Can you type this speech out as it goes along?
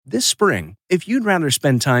This spring, if you'd rather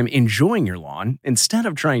spend time enjoying your lawn instead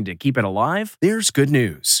of trying to keep it alive, there's good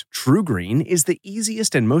news. True Green is the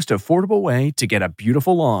easiest and most affordable way to get a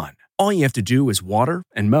beautiful lawn. All you have to do is water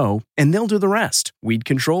and mow, and they'll do the rest. Weed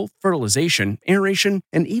control, fertilization, aeration,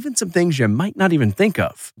 and even some things you might not even think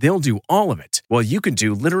of. They'll do all of it, while you can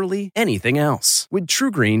do literally anything else. With True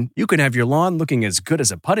Green, you can have your lawn looking as good as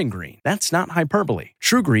a putting green. That's not hyperbole.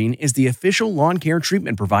 True Green is the official lawn care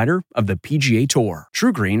treatment provider of the PGA Tour.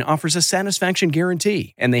 True Green offers a satisfaction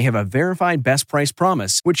guarantee, and they have a verified best price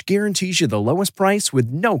promise, which guarantees you the lowest price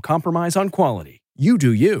with no compromise on quality. You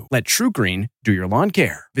do you. Let True Green do your lawn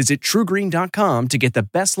care. Visit truegreen.com to get the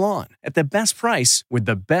best lawn at the best price with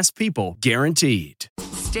the best people guaranteed.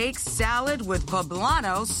 Steak salad with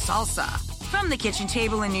poblano salsa. From the kitchen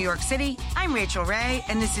table in New York City, I'm Rachael Ray,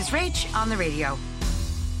 and this is RACH on the Radio.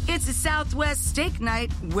 It's a Southwest steak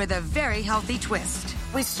night with a very healthy twist.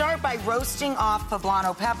 We start by roasting off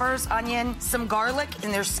poblano peppers, onion, some garlic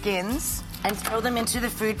in their skins, and throw them into the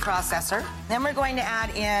food processor. Then we're going to add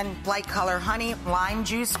in light color honey, lime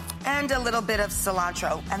juice, and a little bit of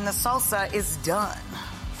cilantro. And the salsa is done.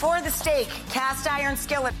 For the steak, cast iron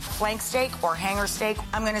skillet, flank steak or hanger steak.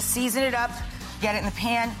 I'm gonna season it up, get it in the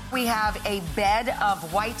pan. We have a bed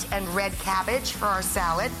of white and red cabbage for our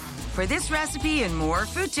salad. For this recipe and more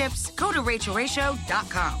food tips, go to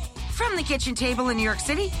RachelRatio.com. From the kitchen table in New York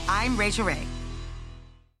City, I'm Rachael Ray.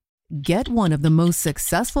 Get one of the most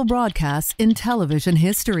successful broadcasts in television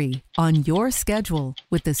history on your schedule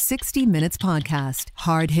with the 60 Minutes Podcast.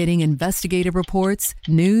 Hard-hitting investigative reports,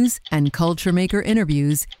 news, and culture maker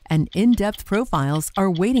interviews, and in-depth profiles are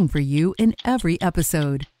waiting for you in every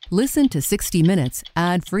episode. Listen to 60 Minutes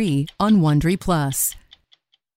ad-free on Wondery Plus